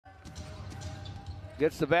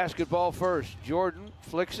gets the basketball first. Jordan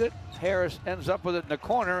flicks it. Harris ends up with it in the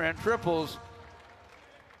corner and triples.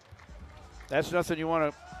 That's nothing you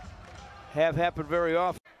want to have happen very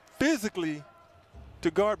often. Physically, to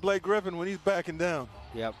guard Blake Griffin when he's backing down.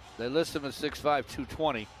 Yep, they list him at 6'5",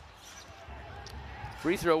 220.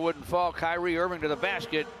 Free throw wouldn't fall. Kyrie Irving to the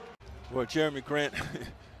basket. Boy, Jeremy Grant,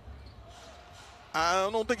 I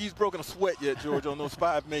don't think he's broken a sweat yet, George, on those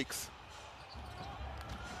 5 makes.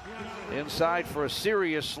 Inside for a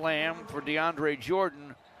serious slam for DeAndre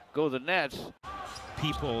Jordan. Go the Nets.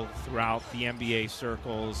 People throughout the NBA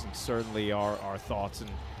circles, and certainly our thoughts and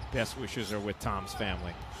best wishes are with Tom's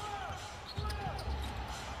family.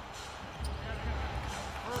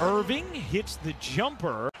 Irving hits the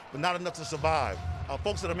jumper. But not enough to survive.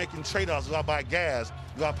 Folks that are making trade-offs, you gotta buy gas,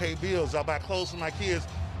 you gotta pay bills, you gotta buy clothes for my kids.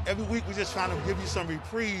 Every week we're just trying to give you some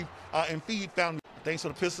reprieve and feed family. Thanks to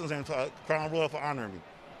the Pistons and to Crown Royal for honoring me.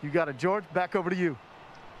 You got it, George. Back over to you.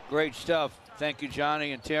 Great stuff. Thank you,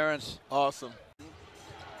 Johnny and Terrence. Awesome.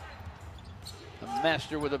 A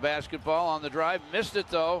master with a basketball on the drive. Missed it,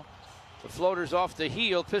 though. The floater's off the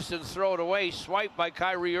heel. Pistons throw it away. Swipe by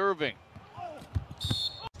Kyrie Irving.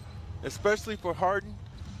 Especially for Harden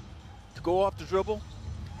to go off the dribble,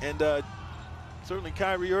 and certainly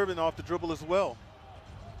Kyrie Irving off the dribble as well.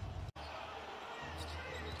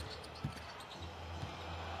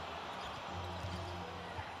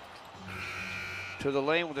 To the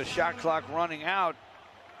lane with the shot clock running out.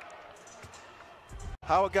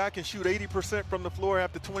 How a guy can shoot 80% from the floor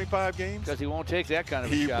after 25 games? Because he won't take that kind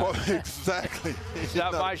of a shot. Exactly. It's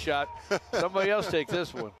not my shot. Somebody else take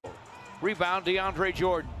this one. Rebound, DeAndre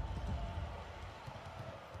Jordan.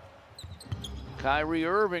 Kyrie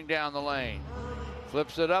Irving down the lane.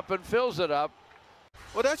 Flips it up and fills it up.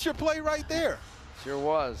 Well, that's your play right there. Sure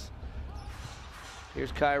was.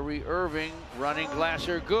 Here's Kyrie Irving running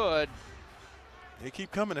Glasser good. They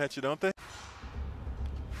keep coming at you, don't they?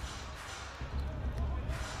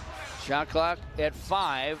 Shot clock at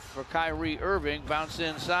 5 for Kyrie Irving. Bounce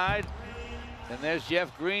inside. And there's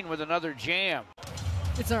Jeff Green with another jam.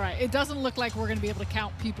 It's all right. It doesn't look like we're going to be able to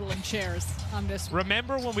count people in chairs on this one.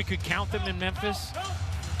 Remember when we could count them in Memphis?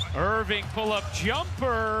 Irving pull-up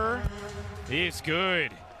jumper is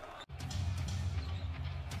good.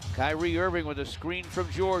 Kyrie Irving with a screen from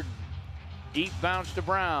Jordan. Deep bounce to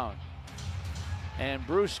Brown. And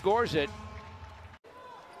Bruce scores it.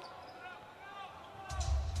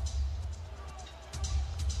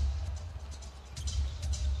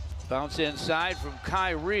 Bounce inside from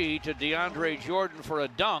Kyrie to DeAndre Jordan for a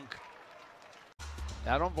dunk.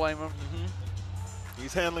 I don't blame him.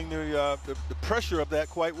 He's handling the pressure of that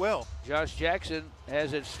quite well. Josh Jackson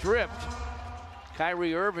has it stripped.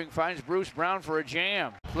 Kyrie Irving finds Bruce Brown for a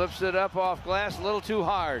jam. Flips it up off glass, a little too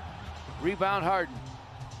hard. Rebound Harden.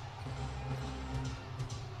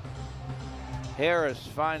 Harris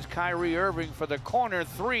finds Kyrie Irving for the corner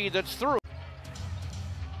 3 that's through.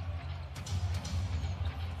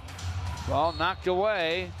 Ball knocked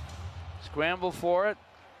away. Scramble for it.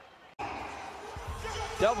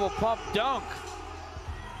 Double pump dunk.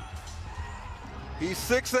 He's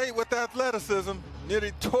 6'8" with athleticism.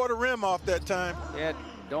 Nearly tore the rim off that time. Yeah,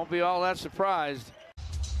 don't be all that surprised.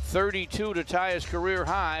 32 to tie his career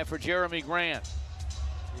high for Jeremy Grant.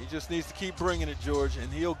 He just needs to keep bringing it, George,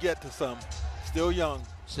 and he'll get to some. Still young.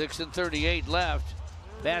 6:38 left.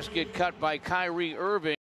 Basket cut by Kyrie Irving.